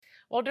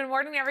Well, good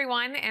morning,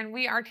 everyone. And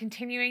we are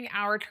continuing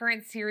our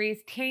current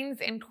series, Kings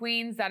and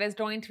Queens, that is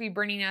going to be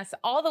bringing us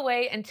all the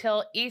way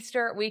until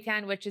Easter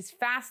weekend, which is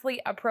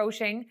fastly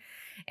approaching.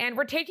 And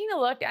we're taking a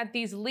look at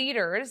these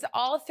leaders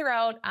all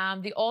throughout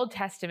the Old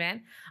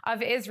Testament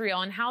of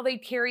Israel and how they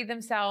carry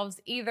themselves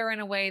either in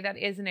a way that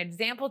is an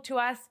example to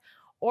us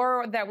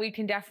or that we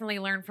can definitely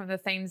learn from the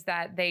things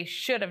that they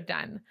should have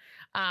done.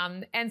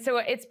 And so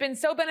it's been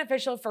so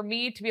beneficial for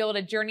me to be able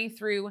to journey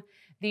through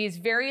these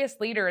various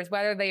leaders,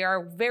 whether they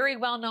are very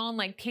well known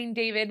like King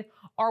David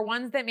or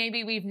ones that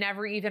maybe we've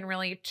never even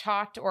really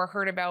talked or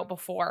heard about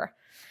before.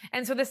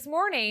 And so this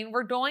morning,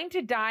 we're going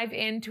to dive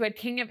into a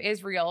king of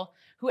Israel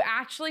who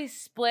actually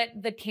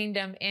split the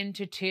kingdom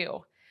into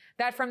two.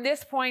 That from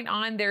this point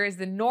on, there is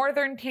the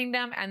northern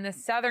kingdom and the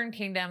southern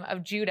kingdom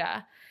of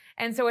Judah.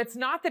 And so it's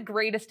not the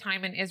greatest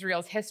time in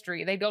Israel's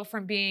history. They go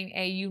from being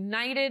a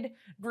united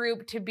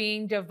group to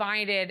being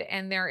divided,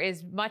 and there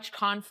is much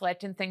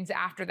conflict and things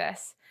after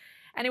this.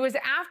 And it was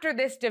after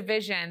this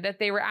division that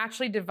they were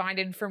actually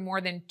divided for more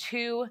than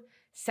 2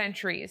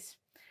 centuries.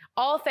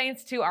 All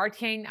thanks to our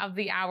king of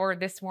the hour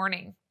this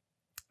morning.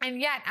 And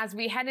yet, as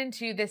we head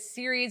into this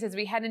series, as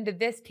we head into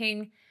this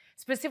king,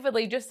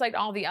 specifically, just like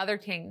all the other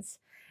kings,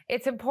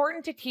 it's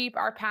important to keep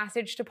our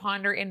passage to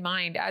ponder in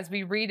mind as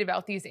we read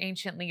about these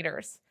ancient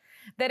leaders.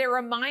 That it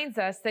reminds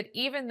us that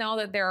even though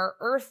that there are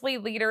earthly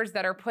leaders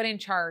that are put in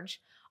charge,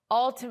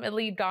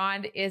 ultimately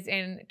God is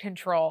in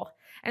control.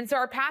 And so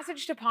our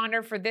passage to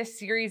ponder for this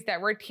series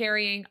that we're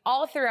carrying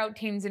all throughout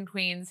Kings and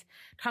Queens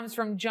comes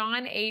from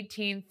John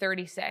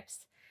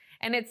 18:36.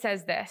 And it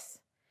says this: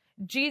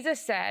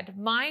 Jesus said,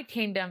 "My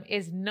kingdom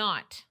is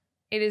not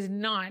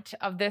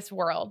of this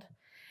world.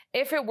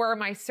 If it were,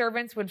 my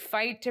servants would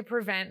fight to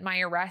prevent my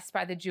arrest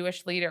by the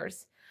Jewish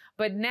leaders.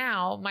 But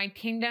now my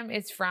kingdom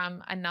is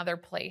from another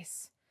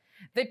place."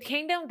 The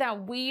kingdom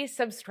that we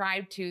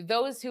subscribe to,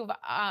 those of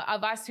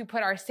us who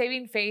put our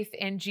saving faith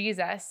in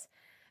Jesus,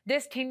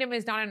 this kingdom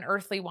is not an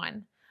earthly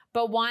one,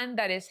 but one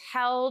that is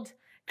held,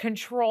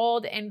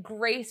 controlled, and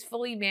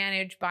gracefully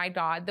managed by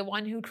God, the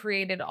one who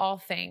created all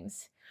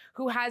things,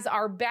 who has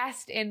our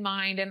best in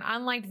mind. And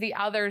unlike the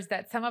others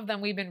that some of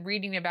them we've been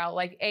reading about,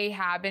 like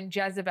Ahab and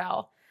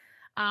Jezebel,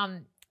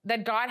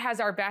 that God has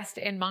our best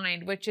in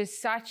mind, which is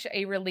such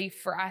a relief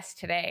for us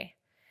today.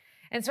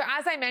 And so,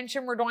 as I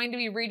mentioned, we're going to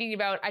be reading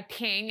about a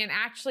king, and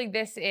actually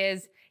this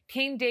is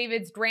King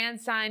David's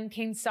grandson,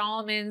 King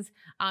Solomon's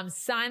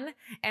son,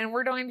 and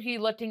we're going to be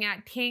looking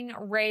at King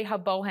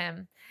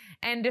Rehoboam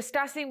and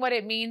discussing what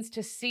it means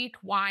to seek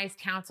wise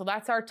counsel.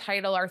 That's our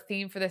title, our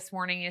theme for this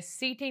morning is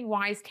Seeking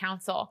Wise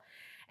Counsel.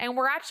 And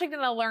we're actually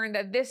going to learn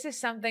that this is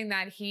something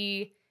that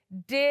he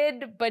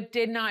did but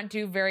did not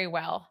do very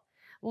well,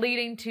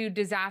 leading to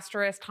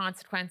disastrous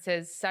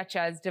consequences such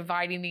as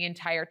dividing the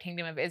entire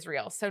kingdom of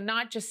Israel. So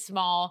not just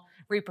small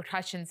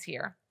repercussions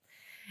here.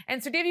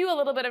 And so to give you a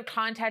little bit of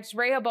context,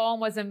 Rehoboam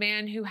was a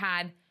man who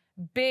had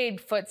big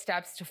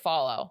footsteps to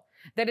follow.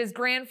 That his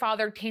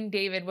grandfather, King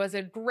David, was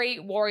a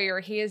great warrior.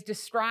 He is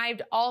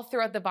described all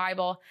throughout the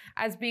Bible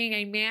as being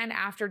a man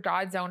after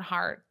God's own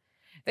heart.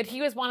 That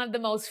he was one of the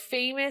most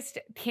famous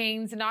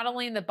kings, not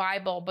only in the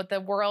Bible, but the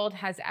world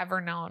has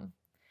ever known.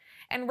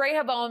 And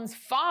Rehoboam's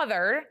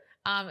father,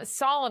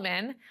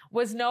 Solomon,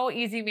 was no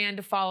easy man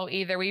to follow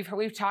either.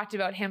 We've talked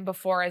about him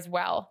before as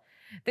well.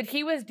 That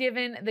he was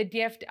given the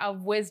gift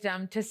of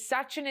wisdom to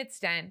such an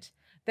extent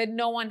that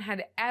no one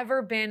had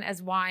ever been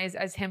as wise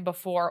as him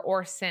before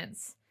or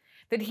since.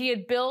 That he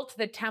had built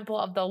the temple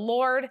of the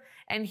Lord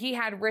and he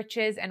had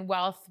riches and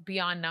wealth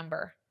beyond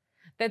number.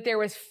 That there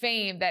was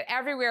fame, that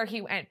everywhere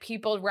he went,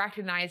 people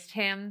recognized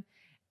him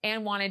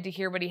and wanted to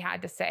hear what he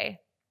had to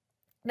say.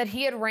 That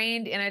he had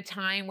reigned in a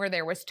time where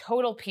there was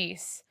total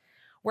peace,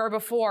 where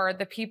before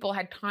the people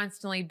had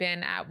constantly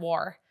been at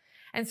war.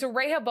 And so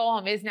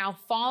Rehoboam is now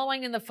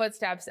following in the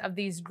footsteps of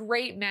these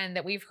great men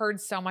that we've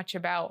heard so much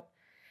about.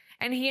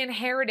 And he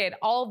inherited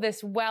all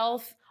this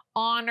wealth,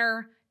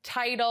 honor,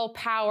 title,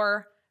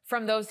 power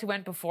from those who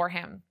went before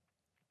him.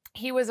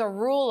 He was a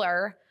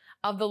ruler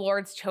of the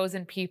Lord's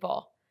chosen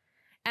people.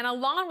 And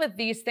along with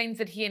these things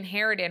that he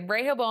inherited,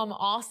 Rehoboam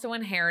also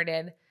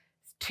inherited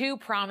 2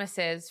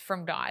 promises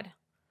from God.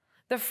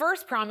 The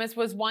first promise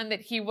was one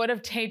that he would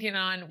have taken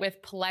on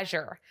with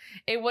pleasure.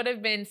 It would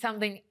have been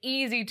something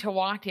easy to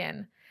walk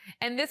in.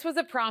 And this was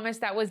a promise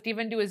that was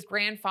given to his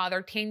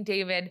grandfather, King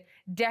David,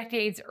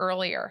 decades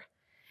earlier.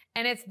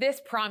 And it's this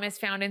promise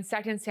found in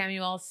 2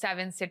 Samuel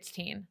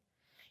 7:16.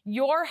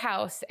 Your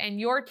house and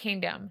your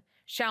kingdom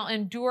shall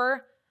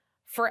endure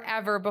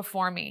forever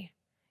before me.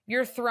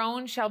 Your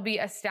throne shall be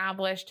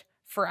established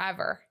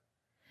forever.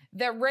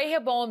 That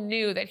Rehoboam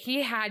knew that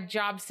he had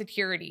job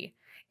security,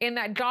 in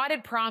that God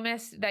had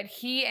promised that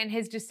he and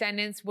his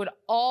descendants would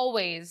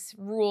always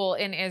rule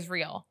in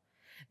Israel.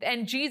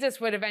 And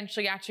Jesus would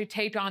eventually actually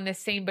take on this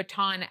same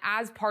baton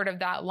as part of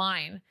that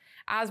line,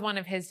 as one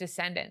of his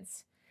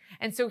descendants.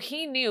 And so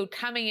he knew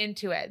coming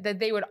into it that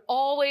they would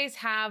always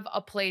have a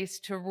place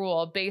to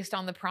rule based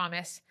on the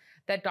promise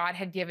that God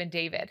had given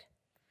David.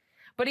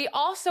 But he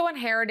also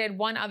inherited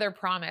one other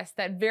promise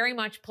that very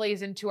much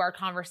plays into our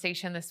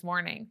conversation this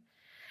morning.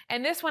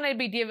 And this one had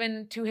been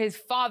given to his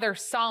father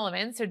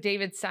Solomon, so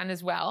David's son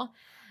as well.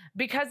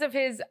 Because of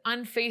his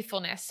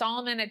unfaithfulness,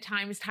 Solomon at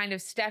times kind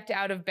of stepped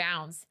out of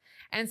bounds.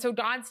 And so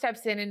God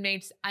steps in and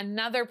makes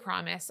another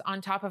promise on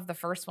top of the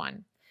first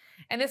one.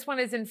 And this one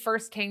is in 1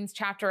 Kings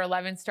chapter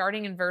 11,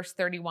 starting in verse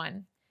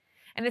 31.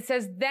 And it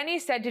says, "Then he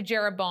said to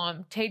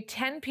Jeroboam, 'Take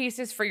 10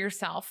 pieces for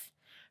yourself,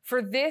 for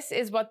this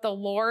is what the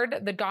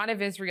Lord, the God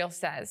of Israel,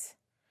 says.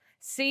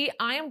 See,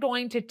 I am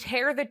going to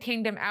tear the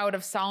kingdom out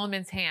of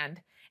Solomon's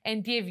hand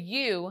and give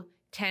you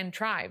 10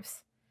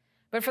 tribes.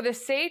 But for the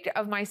sake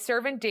of my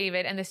servant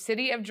David and the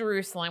city of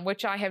Jerusalem,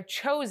 which I have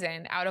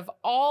chosen out of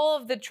all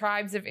of the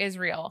tribes of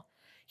Israel,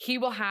 he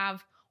will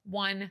have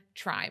 1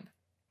 tribe.'"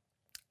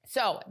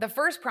 So the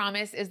first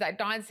promise is that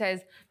God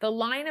says the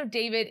line of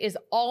David is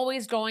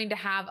always going to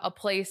have a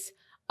place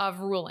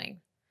of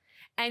ruling.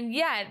 And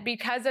yet,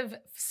 because of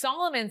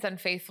Solomon's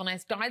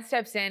unfaithfulness, God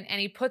steps in and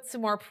he puts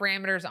some more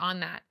parameters on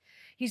that.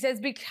 He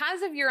says,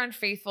 because of your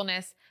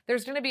unfaithfulness,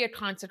 there's going to be a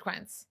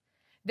consequence.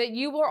 That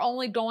you are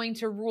only going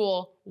to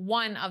rule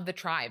 1 of the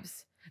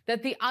tribes.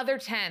 That the other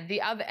 10,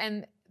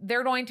 and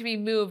they're going to be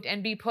moved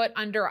and be put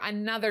under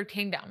another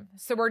kingdom.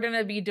 So we're going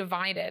to be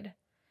divided.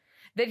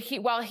 That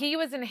while he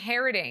was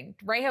inheriting,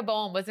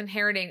 Rehoboam was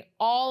inheriting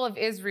all of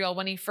Israel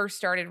when he first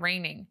started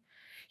reigning,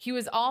 he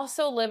was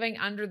also living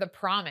under the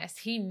promise.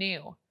 He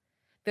knew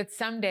that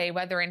someday,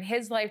 whether in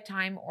his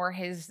lifetime or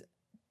his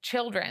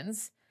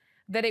children's,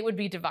 that it would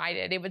be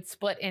divided. It would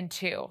split in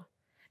 2.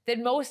 That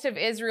most of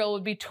Israel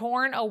would be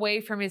torn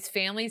away from his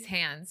family's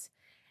hands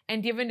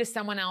and given to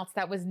someone else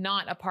that was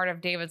not a part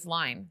of David's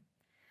line.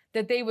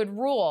 That they would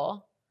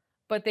rule,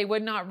 but they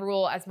would not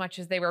rule as much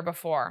as they were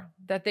before.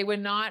 That they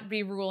would not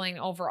be ruling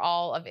over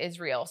all of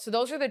Israel. So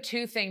those are the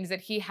 2 things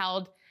that he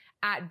held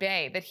at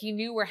bay, that he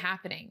knew were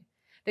happening.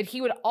 That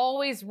he would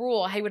always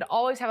rule, he would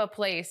always have a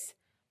place,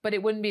 but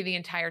it wouldn't be the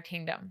entire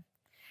kingdom.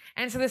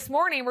 And so this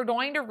morning, we're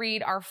going to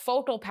read our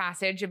focal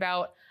passage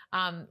about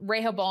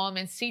Rehoboam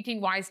and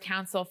seeking wise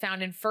counsel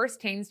found in 1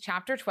 Kings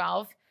chapter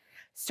 12,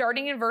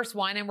 starting in verse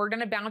 1. And we're going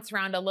to bounce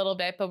around a little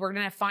bit, but we're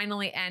going to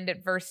finally end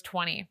at verse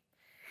 20.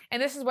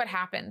 And this is what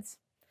happens.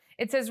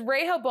 It says,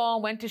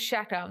 "Rehoboam went to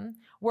Shechem,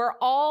 where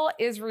all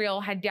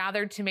Israel had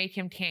gathered to make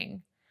him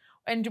king.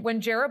 And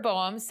when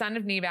Jeroboam, son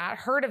of Nebat,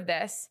 heard of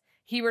this,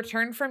 he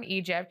returned from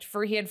Egypt,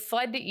 for he had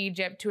fled to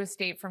Egypt to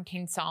escape from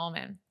King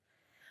Solomon.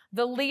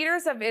 The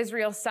leaders of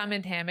Israel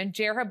summoned him, and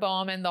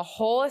Jeroboam and the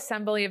whole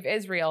assembly of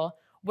Israel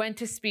went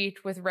to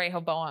speak with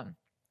Rehoboam.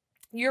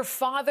 'Your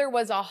father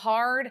was a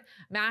hard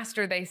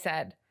master,' they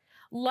said.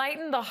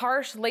 'Lighten the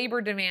harsh labor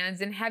demands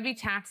and heavy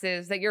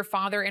taxes that your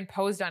father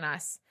imposed on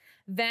us.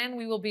 Then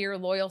we will be your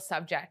loyal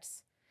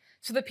subjects.'"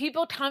 So the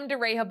people come to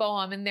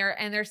Rehoboam and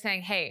they're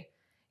saying, "Hey,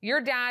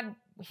 your dad,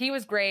 he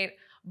was great,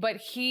 but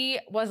he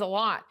was a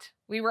lot.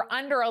 We were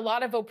under a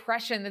lot of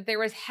oppression, that there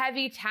was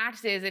heavy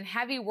taxes and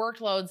heavy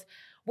workloads.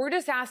 We're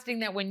just asking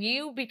that when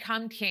you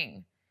become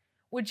king,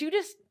 would you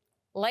just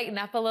lighten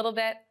up a little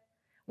bit?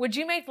 Would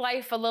you make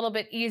life a little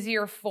bit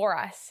easier for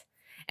us?"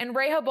 And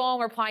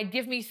Rehoboam replied,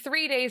 "Give me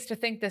 3 days to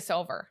think this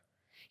over."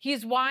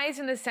 He's wise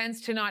in the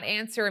sense to not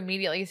answer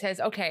immediately. He says,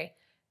 "Okay,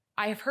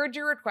 I have heard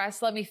your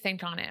request. Let me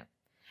think on it.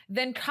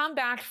 Then come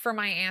back for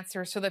my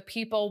answer." So the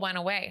people went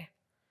away.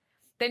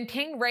 Then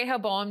King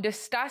Rehoboam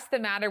discussed the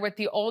matter with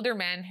the older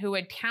men who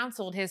had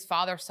counseled his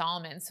father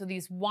Solomon. So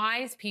these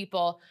wise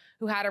people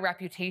who had a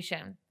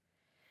reputation.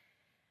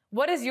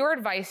 "What is your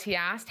advice?" he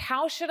asked.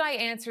 "How should I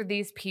answer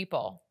these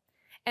people?"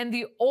 And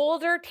the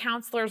older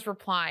counselors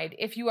replied,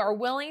 "If you are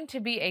willing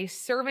to be a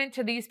servant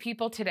to these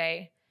people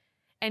today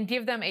and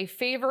give them a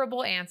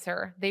favorable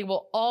answer, they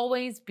will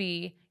always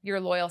be your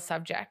loyal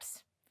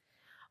subjects."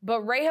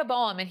 But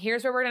Rehoboam, and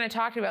here's what we're going to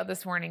talk about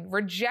this morning,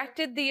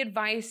 rejected the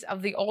advice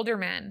of the older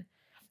men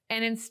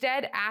and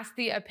instead asked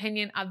the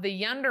opinion of the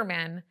younger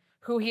men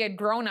who he had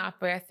grown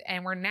up with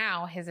and were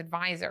now his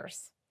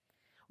advisors.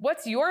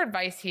 "What's your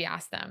advice?" he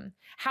asked them.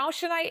 "How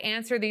should I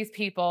answer these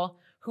people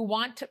who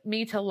want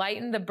me to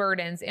lighten the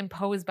burdens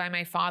imposed by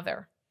my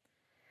father?"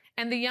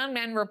 And the young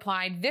men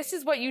replied, "This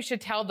is what you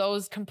should tell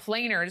those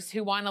complainers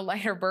who want a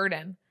lighter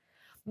burden.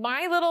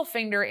 My little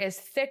finger is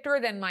thicker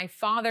than my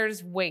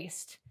father's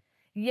waist.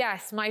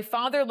 Yes, my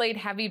father laid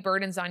heavy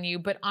burdens on you,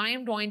 but I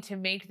am going to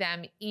make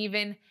them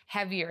even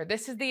heavier."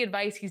 This is the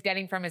advice he's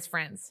getting from his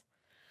friends.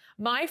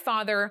 "My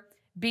father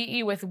beat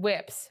you with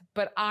whips,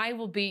 but I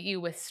will beat you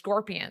with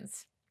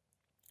scorpions."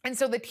 And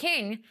so the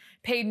king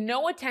paid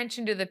no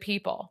attention to the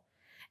people.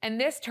 And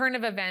this turn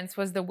of events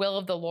was the will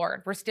of the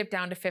Lord. We're skipped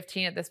down to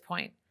 15 at this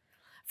point.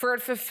 "For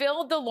it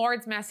fulfilled the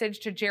Lord's message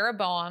to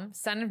Jeroboam,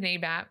 son of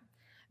Nebat,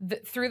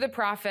 through the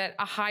prophet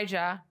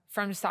Ahijah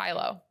from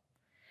Shiloh.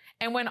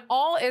 And when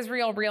all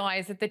Israel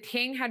realized that the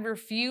king had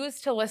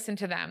refused to listen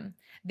to them,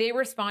 they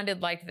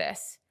responded like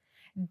this: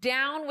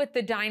 'Down with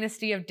the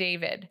dynasty of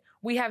David.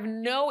 We have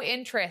no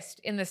interest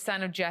in the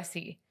son of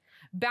Jesse.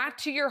 Back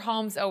to your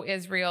homes, O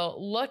Israel.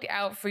 Look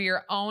out for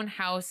your own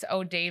house,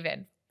 O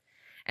David.'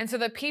 And so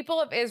the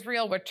people of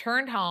Israel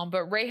returned home,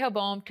 but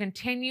Rehoboam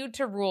continued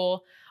to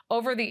rule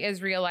over the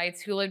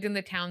Israelites who lived in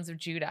the towns of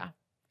Judah.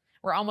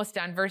 We're almost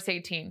done. Verse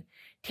 18.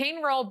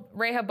 King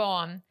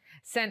Rehoboam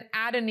sent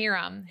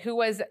Adoniram, who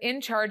was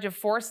in charge of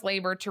forced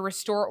labor, to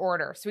restore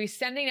order. So he's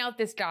sending out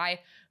this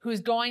guy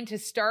who's going to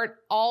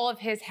start all of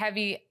his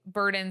heavy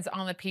burdens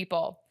on the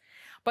people.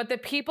 But the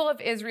people of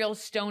Israel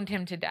stoned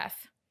him to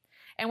death.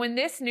 And when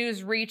this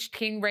news reached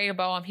King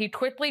Rehoboam, he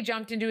quickly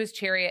jumped into his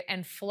chariot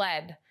and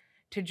fled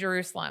to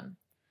Jerusalem.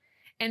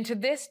 And to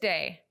this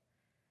day,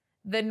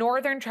 the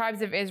northern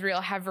tribes of Israel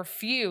have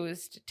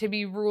refused to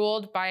be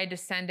ruled by a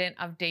descendant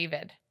of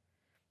David.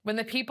 When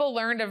the people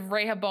learned of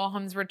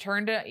Rehoboam's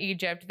return to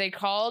Egypt, they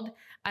called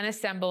an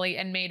assembly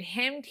and made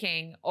him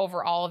king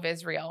over all of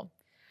Israel,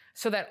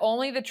 so that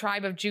only the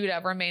tribe of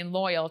Judah remained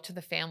loyal to the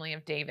family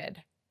of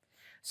David.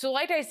 So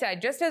like I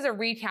said, just as a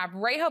recap,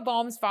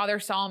 Rehoboam's father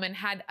Solomon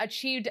had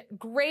achieved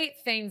great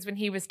things when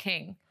he was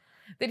king,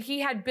 that he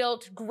had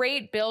built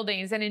great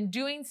buildings, and in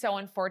doing so,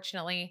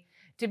 unfortunately,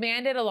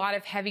 demanded a lot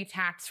of heavy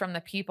tax from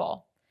the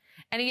people.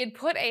 And he had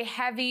put a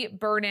heavy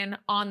burden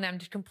on them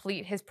to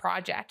complete his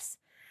projects.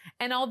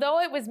 And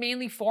although it was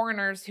mainly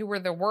foreigners who were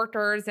the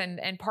workers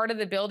and part of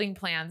the building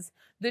plans,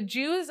 the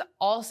Jews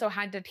also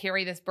had to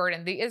carry this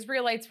burden. The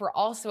Israelites were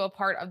also a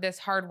part of this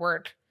hard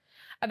work.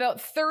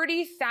 About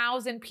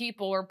 30,000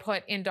 people were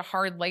put into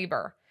hard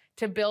labor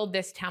to build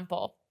this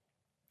temple.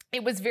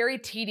 It was very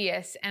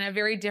tedious and a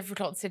very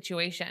difficult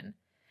situation.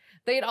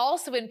 They had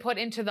also been put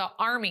into the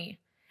army,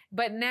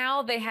 but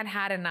now they had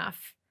had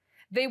enough.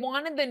 They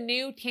wanted the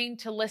new king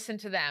to listen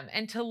to them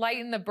and to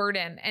lighten the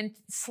burden, and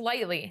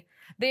slightly.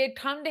 They had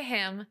come to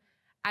him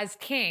as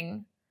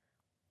king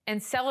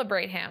and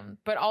celebrate him,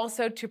 but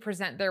also to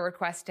present their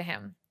request to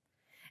him.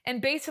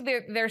 And basically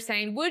they're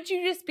saying, would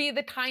you just be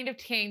the kind of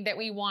king that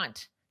we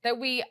want, that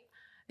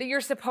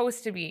you're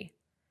supposed to be?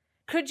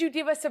 Could you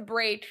give us a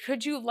break?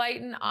 Could you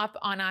lighten up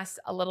on us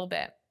a little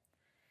bit?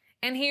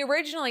 And he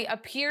originally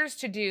appears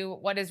to do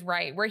what is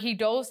right, where he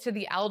goes to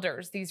the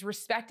elders, these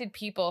respected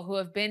people who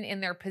have been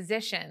in their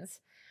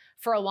positions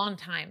for a long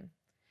time,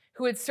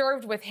 who had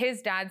served with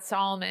his dad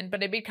Solomon,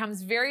 but it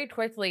becomes very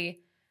quickly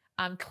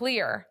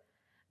clear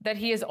that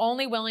he is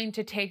only willing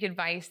to take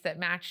advice that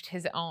matched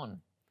his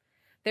own.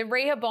 That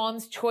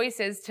Rehoboam's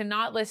choices to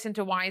not listen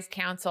to wise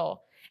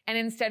counsel and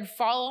instead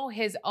follow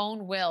his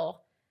own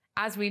will,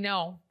 as we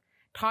know,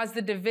 caused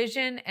the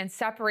division and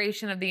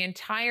separation of the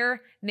entire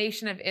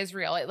nation of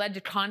Israel. It led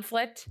to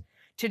conflict,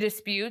 to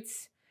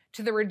disputes,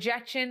 to the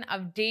rejection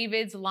of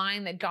David's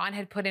line that God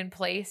had put in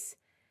place,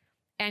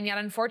 and yet,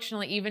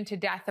 unfortunately, even to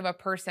death of a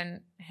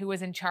person who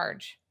was in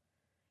charge,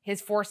 his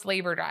forced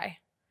labor guy.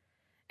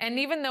 And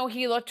even though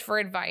he looked for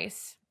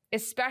advice,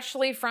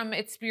 especially from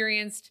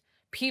experienced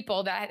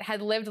people that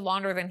had lived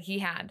longer than he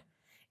had,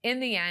 in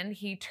the end,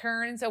 he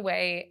turns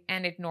away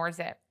and ignores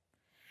it.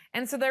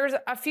 And so there's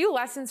a few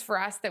lessons for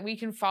us that we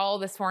can follow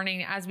this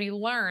morning as we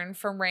learn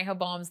from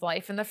Rehoboam's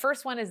life. And the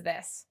first one is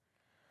this: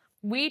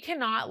 we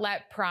cannot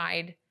let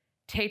pride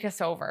take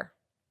us over.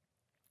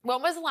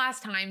 When was the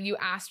last time you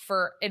asked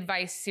for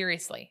advice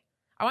seriously?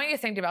 I want you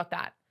to think about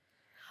that.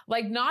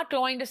 Like not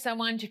going to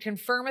someone to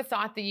confirm a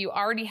thought that you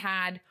already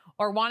had,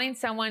 or wanting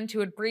someone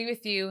to agree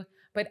with you,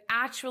 but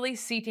actually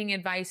seeking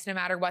advice no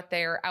matter what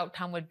their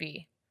outcome would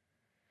be.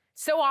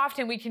 So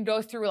often we can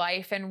go through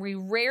life and we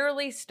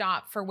rarely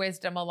stop for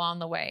wisdom along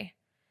the way.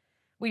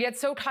 We get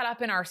so caught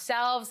up in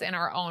ourselves and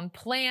our own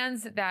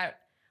plans that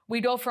we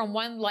go from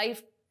one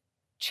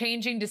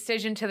life-changing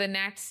decision to the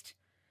next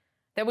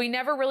that we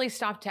never really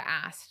stop to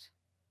ask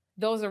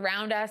those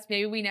around us.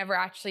 Maybe we never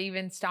actually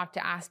even stop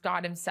to ask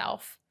God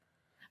himself.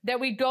 That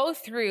we go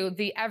through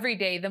the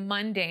everyday, the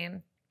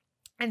mundane,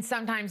 and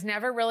sometimes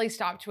never really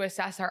stop to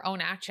assess our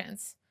own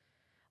actions,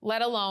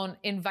 let alone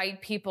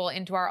invite people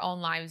into our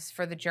own lives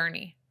for the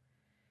journey.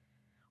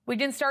 We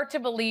can start to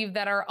believe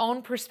that our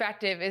own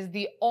perspective is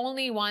the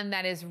only one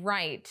that is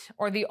right,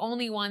 or the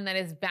only one that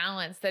is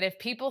balanced, that if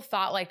people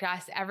thought like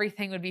us,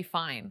 everything would be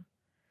fine.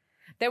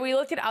 That we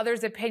look at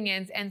others'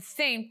 opinions and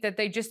think that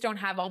they just don't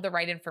have all the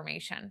right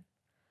information.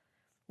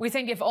 We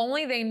think if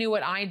only they knew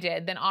what I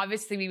did, then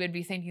obviously we would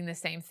be thinking the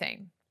same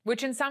thing,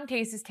 which in some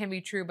cases can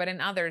be true, but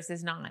in others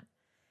is not.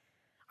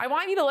 I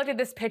want you to look at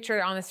this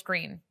picture on the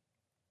screen,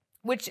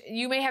 which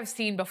you may have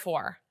seen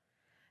before,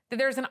 that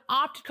there's an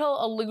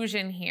optical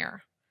illusion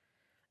here.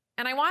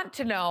 And I want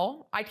to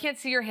know, I can't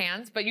see your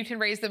hands, but you can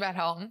raise them at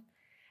home.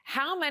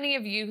 How many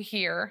of you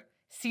here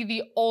see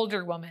the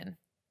older woman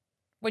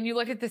when you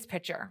look at this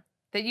picture?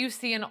 That you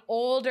see an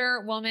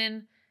older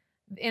woman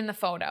in the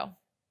photo?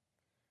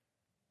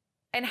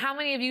 And how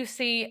many of you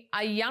see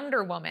a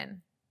younger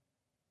woman?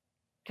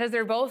 Because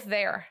they're both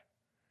there.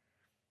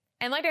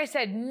 And like I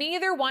said,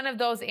 neither one of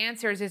those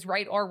answers is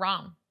right or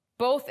wrong.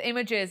 Both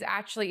images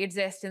actually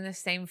exist in the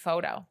same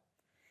photo.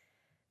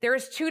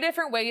 There's two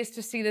different ways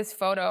to see this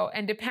photo,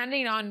 and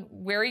depending on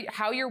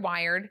how you're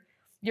wired,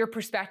 your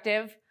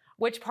perspective,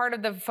 which part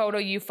of the photo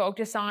you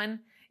focus on,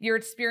 your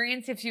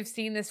experience if you've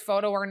seen this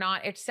photo or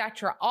not,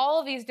 etc., all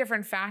of these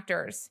different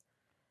factors,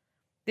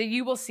 that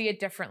you will see it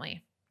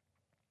differently.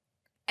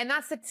 And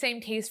that's the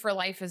same case for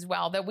life as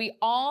well, that we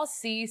all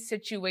see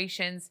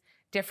situations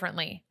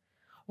differently.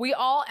 We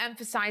all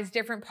emphasize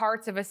different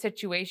parts of a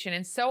situation,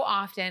 and so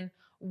often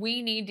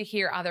we need to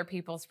hear other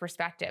people's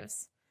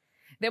perspectives.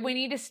 That we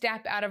need to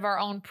step out of our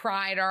own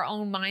pride, our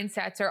own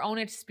mindsets, our own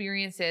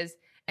experiences,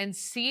 and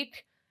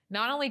seek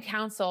not only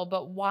counsel,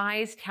 but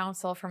wise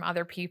counsel from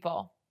other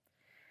people.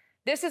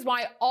 This is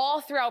why all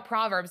throughout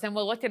Proverbs, and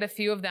we'll look at a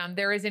few of them,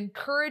 there is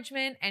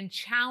encouragement and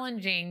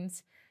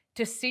challengings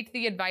to seek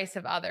the advice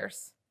of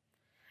others.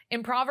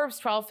 In Proverbs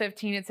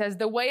 12:15, it says,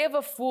 "The way of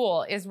a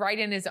fool is right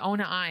in his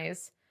own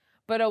eyes,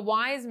 but a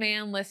wise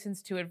man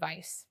listens to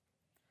advice."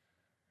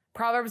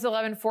 Proverbs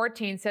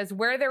 11:14 says,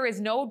 "Where there is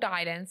no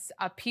guidance,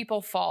 a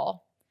people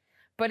fall,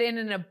 but in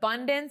an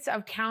abundance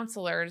of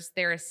counselors,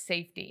 there is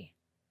safety."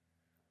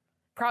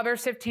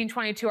 Proverbs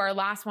 15:22, our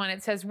last one,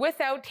 it says,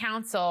 "Without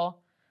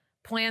counsel,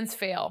 plans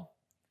fail,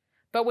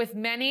 but with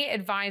many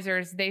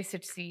advisors, they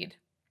succeed."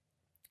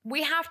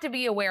 We have to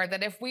be aware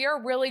that if we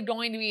are really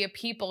going to be a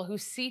people who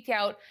seek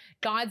out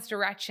God's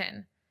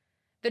direction,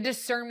 the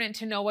discernment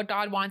to know what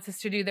God wants us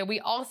to do, that we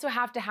also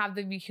have to have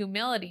the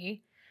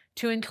humility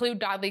to include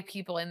godly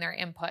people in their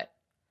input.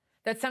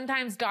 That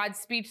sometimes God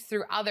speaks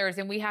through others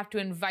and we have to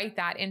invite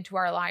that into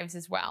our lives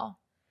as well.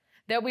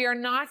 That we are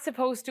not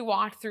supposed to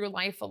walk through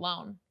life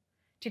alone,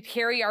 to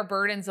carry our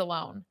burdens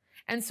alone.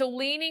 And so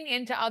leaning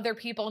into other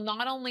people,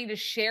 not only to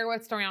share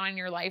what's going on in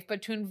your life,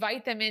 but to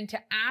invite them in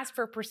to ask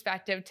for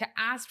perspective, to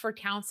ask for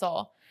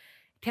counsel,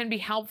 can be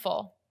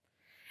helpful.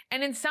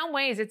 And in some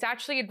ways, it's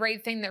actually a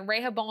great thing that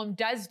Rehoboam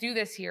does do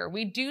this here.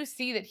 We do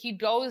see that he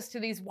goes to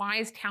these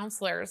wise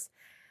counselors.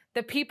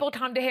 The people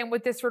come to him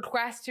with this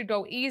request to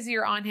go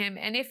easier on him,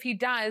 and if he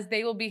does,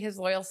 they will be his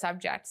loyal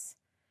subjects.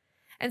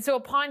 And so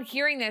upon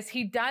hearing this,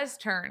 he does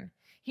turn.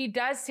 He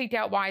does seek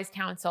out wise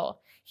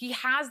counsel. He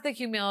has the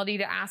humility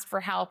to ask for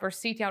help or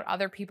seek out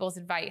other people's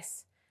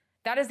advice.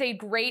 That is a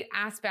great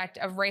aspect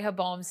of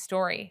Rehoboam's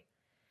story.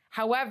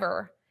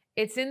 However,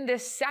 it's in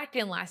this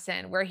second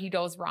lesson where he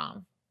goes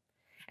wrong.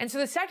 And so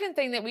the second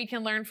thing that we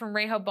can learn from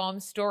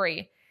Rehoboam's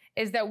story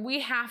is that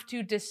we have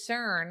to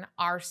discern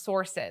our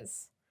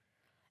sources.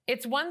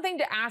 It's one thing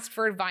to ask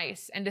for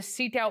advice and to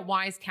seek out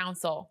wise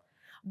counsel,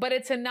 but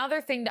it's another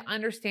thing to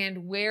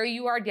understand where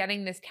you are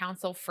getting this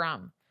counsel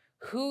from,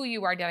 who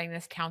you are getting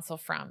this counsel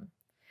from.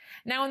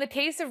 Now, in the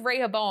case of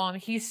Rehoboam,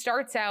 he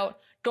starts out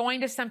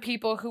going to some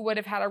people who would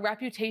have had a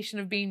reputation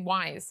of being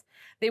wise.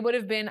 They would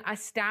have been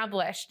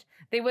established.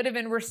 They would have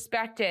been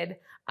respected,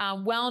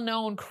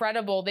 well-known,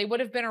 credible. They would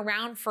have been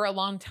around for a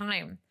long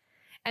time.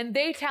 And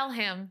they tell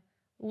him,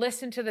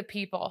 listen to the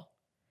people.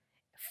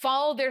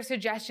 Follow their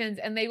suggestions,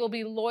 and they will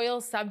be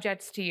loyal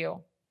subjects to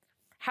you.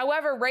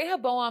 However,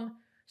 Rehoboam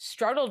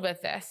struggled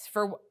with this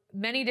for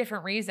many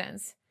different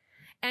reasons.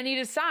 And he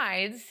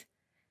decides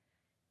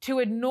to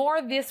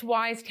ignore this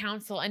wise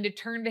counsel and to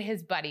turn to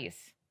his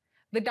buddies,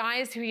 the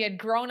guys who he had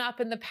grown up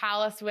in the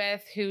palace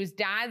with, whose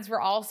dads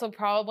were also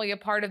probably a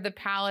part of the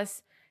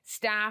palace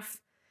staff,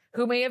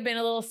 who may have been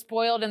a little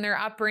spoiled in their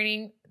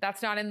upbringing.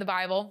 That's not in the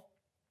Bible.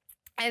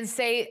 And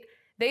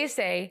they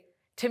say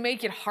to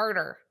make it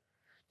harder,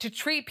 to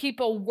treat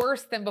people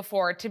worse than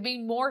before, to be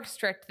more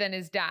strict than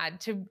his dad,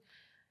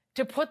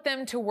 to put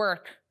them to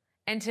work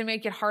and to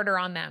make it harder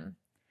on them,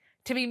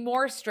 to be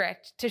more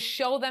strict, to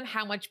show them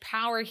how much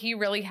power he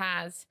really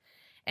has,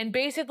 and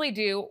basically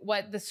do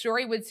what the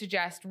story would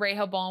suggest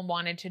Rehoboam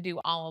wanted to do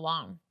all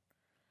along.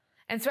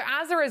 And so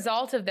as a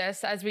result of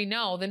this, as we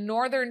know, the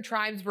northern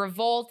tribes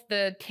revolt,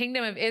 the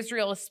kingdom of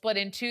Israel is split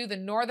in two, the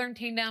northern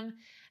kingdom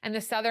and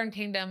the southern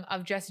kingdom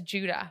of just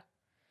Judah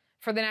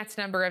for the next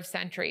number of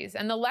centuries.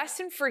 And the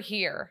lesson for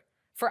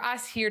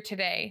us here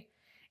today,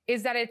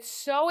 is that it's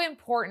so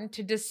important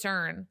to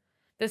discern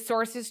the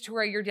sources to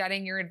where you're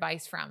getting your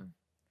advice from.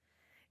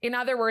 In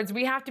other words,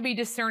 we have to be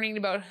discerning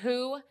about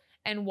who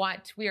and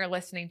what we are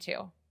listening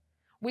to.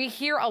 We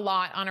hear a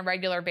lot on a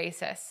regular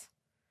basis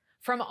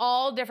from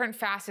all different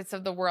facets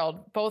of the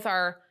world, both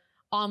are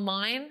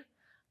online,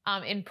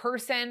 in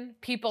person,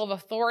 people of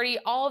authority,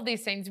 all of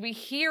these things. We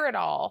hear it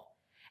all,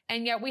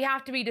 and yet we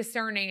have to be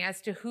discerning as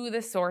to who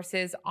the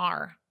sources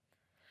are.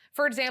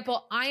 For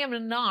example, I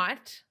am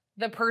not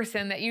the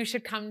person that you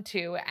should come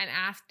to and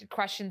ask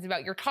questions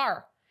about your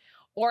car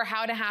or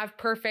how to have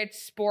perfect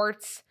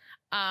sports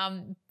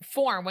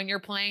form when you're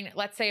playing,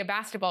 let's say, a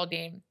basketball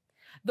game.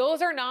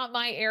 Those are not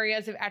my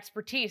areas of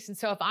expertise. And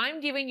so if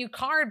I'm giving you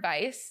car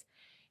advice,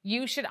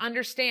 you should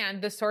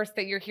understand the source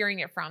that you're hearing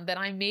it from, that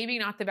I'm maybe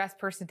not the best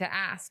person to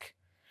ask,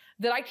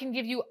 that I can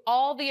give you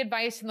all the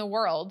advice in the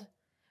world,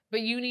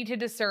 but you need to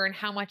discern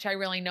how much I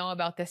really know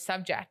about this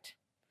subject.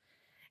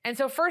 And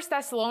so 1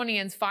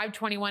 Thessalonians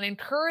 5:21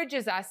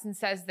 encourages us and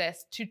says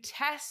this, to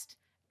test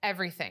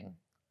everything.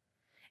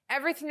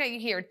 Everything that you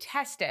hear,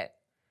 test it.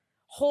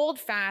 Hold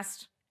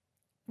fast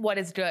what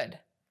is good.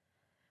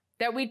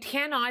 That we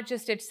cannot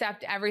just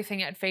accept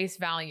everything at face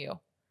value,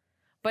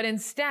 but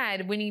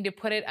instead we need to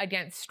put it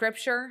against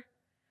Scripture,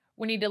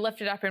 we need to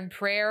lift it up in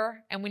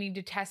prayer, and we need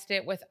to test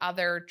it with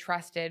other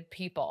trusted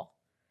people.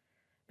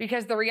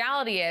 Because the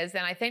reality is,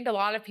 and I think a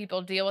lot of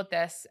people deal with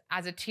this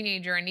as a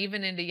teenager and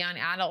even into young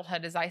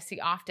adulthood, as I see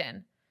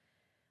often,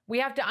 we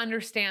have to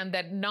understand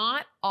that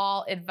not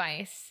all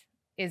advice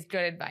is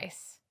good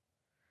advice.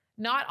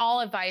 Not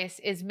all advice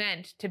is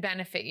meant to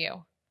benefit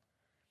you.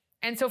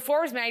 And so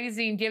Forbes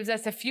magazine gives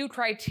us a few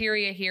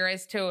criteria here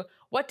as to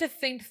what to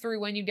think through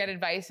when you get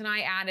advice, and I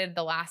added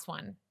the last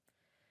one.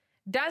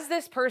 Does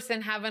this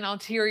person have an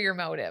ulterior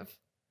motive?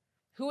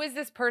 Who is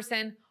this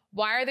person?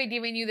 Why are they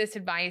giving you this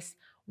advice?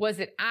 Was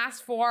it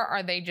asked for?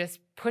 Are they just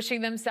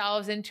pushing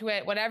themselves into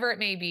it? Whatever it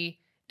may be,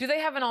 do they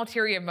have an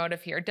ulterior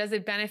motive here? Does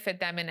it benefit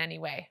them in any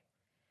way?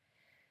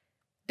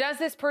 Does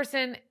this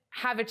person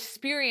have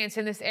experience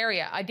in this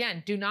area?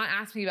 Again, do not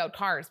ask me about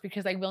cars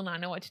because I will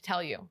not know what to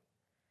tell you.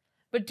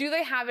 But do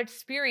they have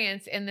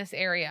experience in this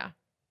area?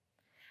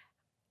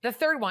 The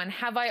third one,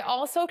 have I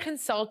also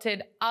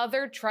consulted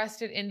other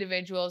trusted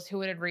individuals who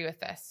would agree with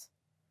this?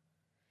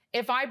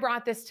 If I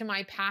brought this to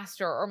my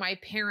pastor or my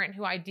parent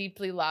who I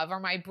deeply love, or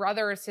my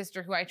brother or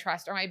sister who I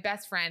trust, or my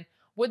best friend,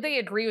 would they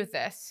agree with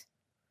this?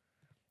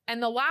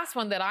 And the last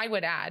one that I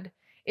would add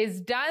is,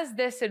 does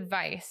this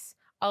advice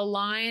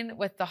align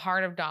with the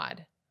heart of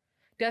God?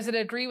 Does it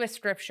agree with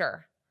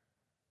Scripture?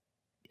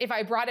 If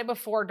I brought it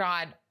before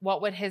God,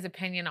 what would his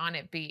opinion on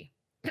it be?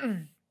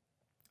 And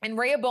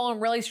Rehoboam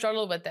really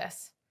struggled with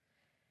this.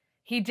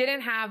 He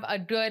didn't have a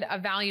good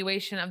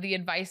evaluation of the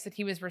advice that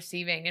he was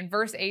receiving. And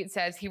verse 8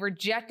 says, he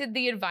rejected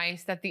the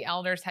advice that the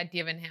elders had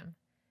given him.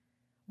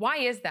 Why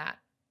is that?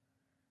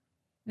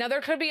 Now,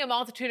 there could be a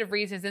multitude of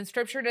reasons, and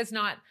Scripture does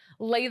not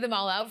lay them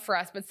all out for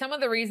us, but some of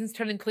the reasons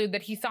could include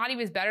that he thought he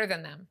was better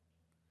than them.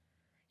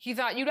 He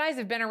thought, you guys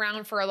have been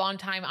around for a long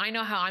time. I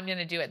know how I'm going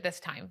to do it this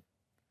time.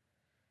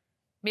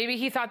 Maybe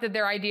he thought that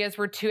their ideas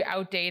were too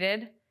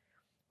outdated,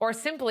 or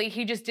simply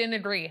he just didn't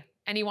agree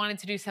and he wanted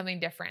to do something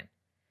different.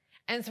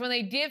 And so when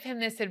they give him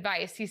this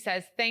advice, he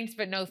says, thanks,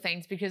 but no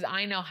thanks, because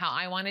I know how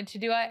I wanted to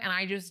do it, and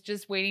I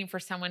just waiting for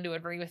someone to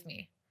agree with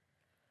me.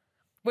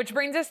 Which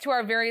brings us to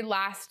our very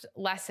last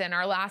lesson,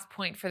 our last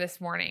point for this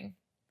morning.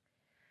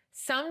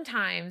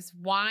 Sometimes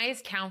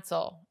wise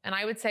counsel, and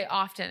I would say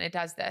often it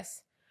does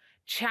this,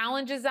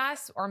 challenges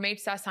us or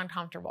makes us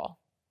uncomfortable.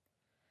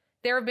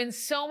 There have been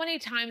so many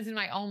times in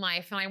my own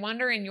life, and I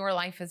wonder in your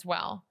life as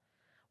well,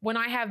 when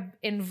I have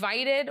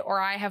invited or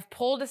I have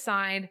pulled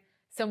aside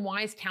some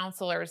wise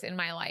counselors in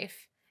my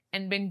life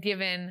and been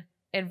given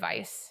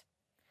advice.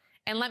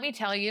 And let me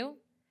tell you,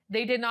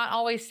 they did not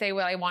always say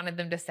what I wanted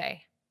them to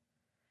say.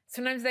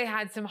 Sometimes they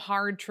had some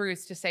hard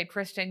truths to say,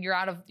 Kristen, you're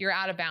out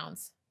of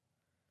bounds.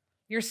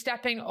 You're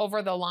stepping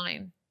over the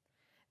line.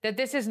 That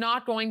this is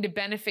not going to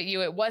benefit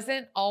you. It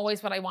wasn't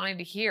always what I wanted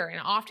to hear.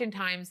 And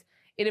oftentimes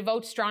it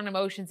evoked strong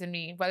emotions in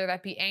me, whether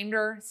that be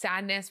anger,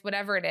 sadness,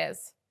 whatever it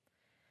is.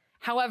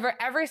 However,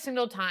 every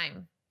single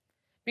time,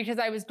 because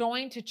I was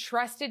going to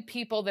trusted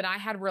people that I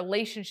had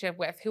relationship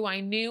with, who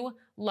I knew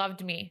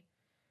loved me,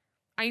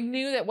 I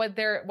knew that what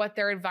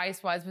their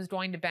advice was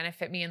going to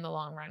benefit me in the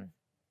long run.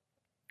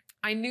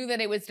 I knew that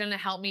it was going to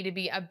help me to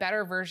be a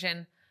better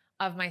version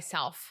of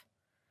myself.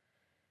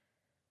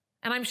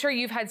 And I'm sure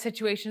you've had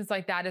situations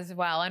like that as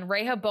well. And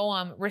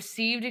Rehoboam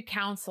received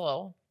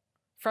counsel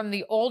from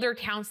the older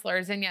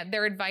counselors, and yet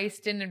their advice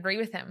didn't agree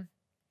with him.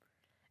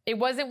 It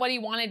wasn't what he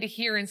wanted to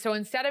hear. And so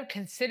instead of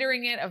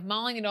considering it, of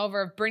mulling it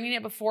over, of bringing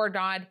it before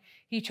God,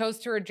 he chose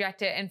to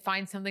reject it and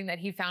find something that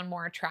he found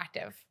more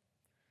attractive.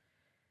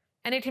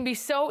 And it can be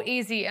so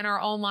easy in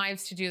our own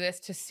lives to do this,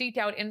 to seek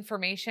out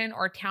information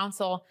or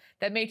counsel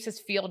that makes us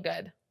feel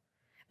good,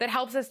 that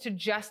helps us to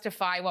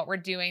justify what we're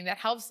doing, that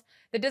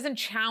doesn't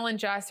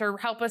challenge us or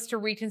help us to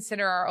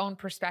reconsider our own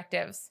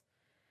perspectives,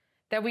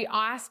 that we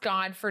ask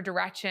God for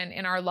direction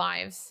in our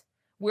lives,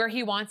 where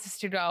he wants us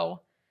to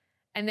go.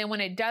 And then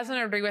when it doesn't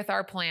agree with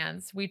our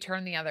plans, we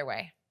turn the other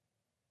way.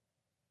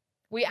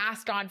 We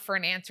ask God for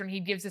an answer and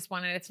he gives us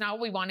one, and it's not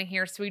what we want to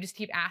hear, so we just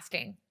keep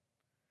asking.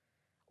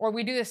 Or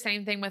we do the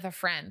same thing with a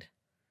friend.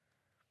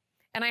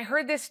 And I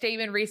heard this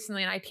statement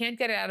recently, and I can't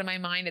get it out of my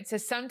mind. It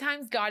says,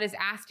 sometimes God is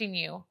asking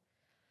you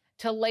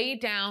to lay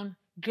down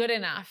good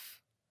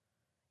enough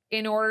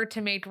in order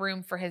to make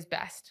room for his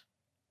best.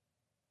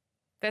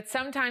 That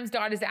sometimes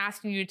God is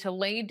asking you to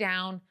lay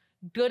down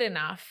good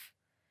enough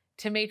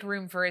to make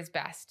room for his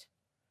best.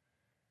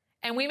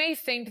 And we may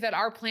think that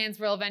our plans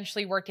will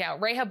eventually work out.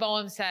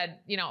 Rehoboam said,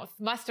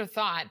 must have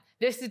thought,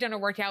 this is going to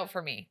work out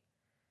for me,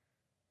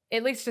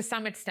 at least to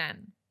some extent.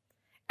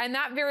 And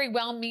that very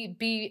well may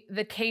be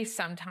the case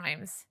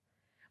sometimes.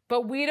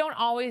 But we don't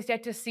always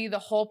get to see the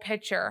whole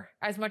picture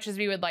as much as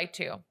we would like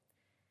to.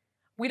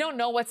 We don't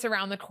know what's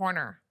around the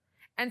corner.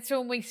 And so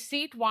when we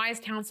seek wise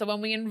counsel,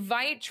 when we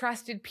invite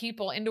trusted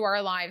people into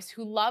our lives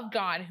who love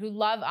God, who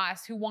love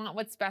us, who want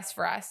what's best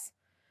for us,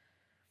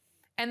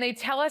 and they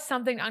tell us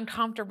something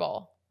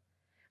uncomfortable,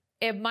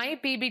 it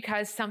might be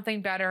because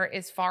something better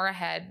is far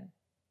ahead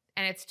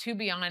and it's too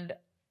beyond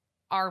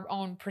our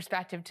own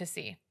perspective to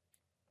see.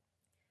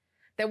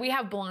 That we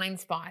have blind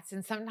spots,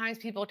 and sometimes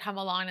people come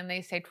along and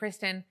they say,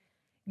 Kristen,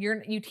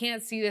 you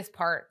can't see this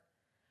part,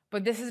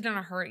 but this is going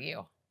to hurt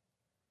you.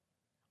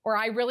 or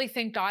I really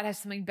think God has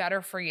something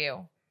better for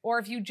you, or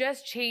if you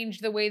just change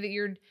the way that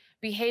you're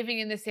behaving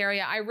in this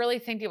area, I really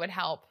think it would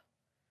help.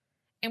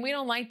 And we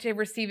don't like to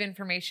receive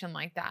information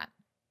like that.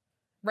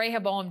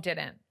 Rehoboam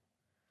didn't.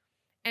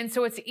 And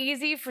so it's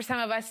easy for some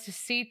of us to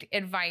seek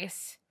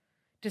advice,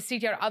 to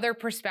seek out other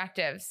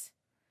perspectives,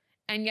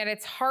 and yet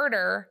it's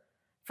harder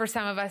for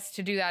some of us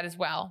to do that as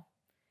well.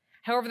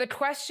 However, the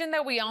question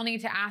that we all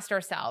need to ask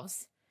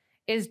ourselves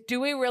is, do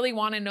we really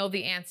want to know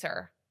the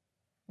answer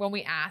when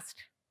we ask?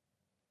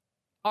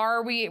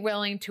 Are we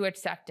willing to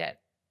accept it?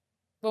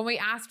 When we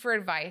ask for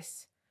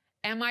advice,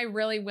 am I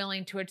really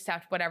willing to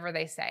accept whatever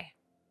they say?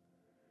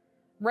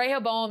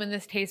 Rehoboam in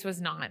this case was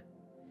not.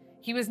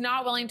 He was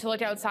not willing to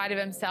look outside of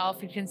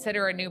himself and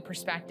consider a new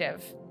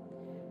perspective,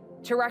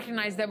 to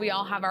recognize that we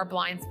all have our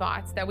blind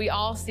spots, that we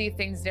all see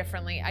things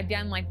differently.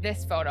 Again, like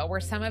this photo,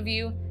 where some of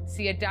you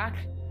see a duck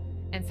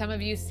and some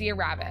of you see a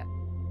rabbit.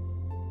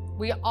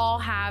 We all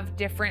have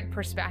different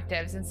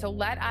perspectives. And so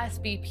let us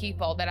be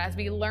people that, as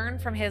we learn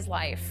from his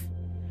life,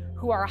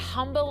 who are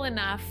humble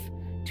enough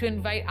to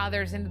invite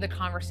others into the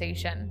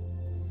conversation,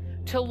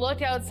 to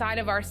look outside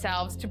of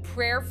ourselves, to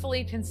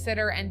prayerfully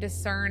consider and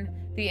discern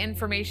the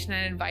information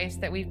and advice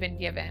that we've been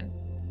given,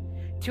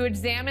 to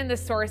examine the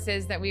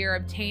sources that we are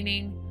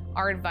obtaining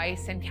our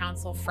advice and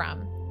counsel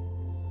from,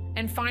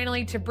 and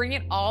finally, to bring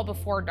it all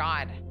before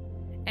God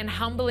and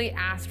humbly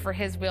ask for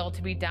his will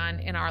to be done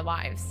in our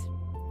lives.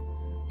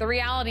 The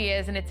reality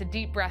is, and it's a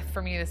deep breath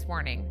for me this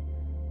morning,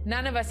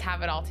 none of us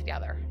have it all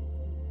together,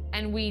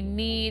 and we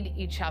need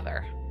each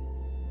other.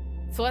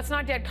 So let's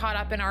not get caught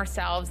up in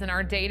ourselves and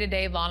our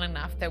day-to-day long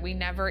enough that we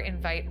never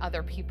invite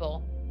other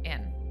people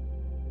in.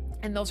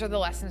 And those are the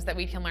lessons that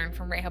we can learn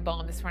from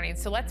Rehoboam this morning.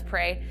 So let's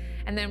pray,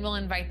 and then we'll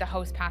invite the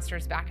host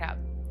pastors back up.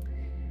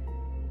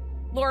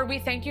 Lord, we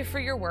thank you for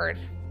your word.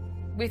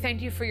 We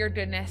thank you for your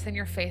goodness and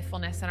your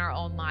faithfulness in our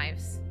own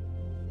lives.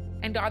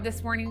 And God,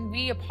 this morning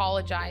we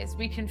apologize,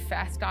 we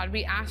confess, God,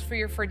 we ask for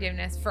your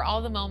forgiveness for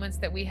all the moments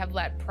that we have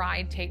let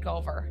pride take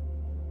over,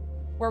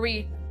 where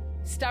we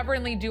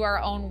stubbornly do our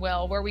own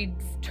will, where we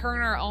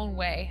turn our own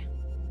way,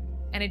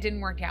 and it didn't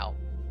work out.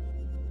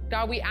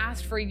 God, we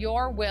ask for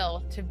your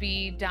will to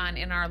be done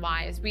in our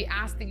lives. We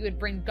ask that you would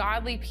bring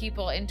godly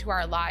people into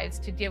our lives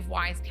to give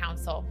wise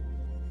counsel,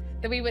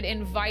 that we would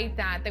invite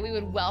that we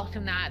would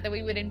welcome that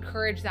we would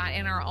encourage that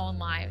in our own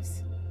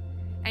lives.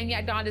 And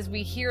yet, God, as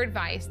we hear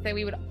advice, that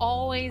we would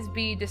always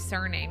be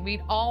discerning.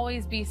 We'd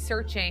always be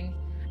searching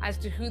as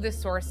to who the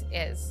source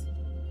is.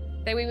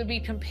 That we would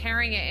be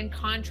comparing it and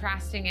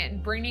contrasting it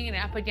and bringing it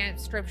up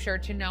against scripture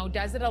to know,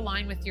 does it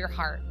align with your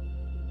heart?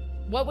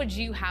 What would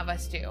you have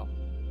us do?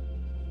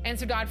 And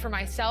so, God, for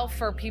myself,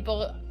 for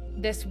people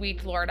this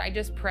week, Lord, I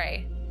just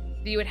pray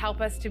that you would help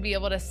us to be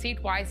able to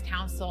seek wise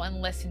counsel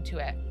and listen to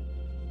it.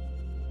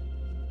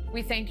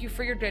 We thank you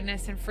for your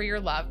goodness and for your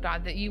love,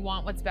 God, that you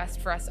want what's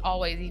best for us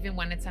always, even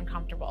when it's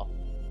uncomfortable.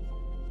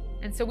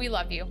 And so we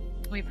love you.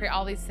 And we pray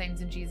all these things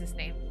in Jesus'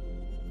 name.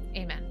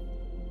 Amen.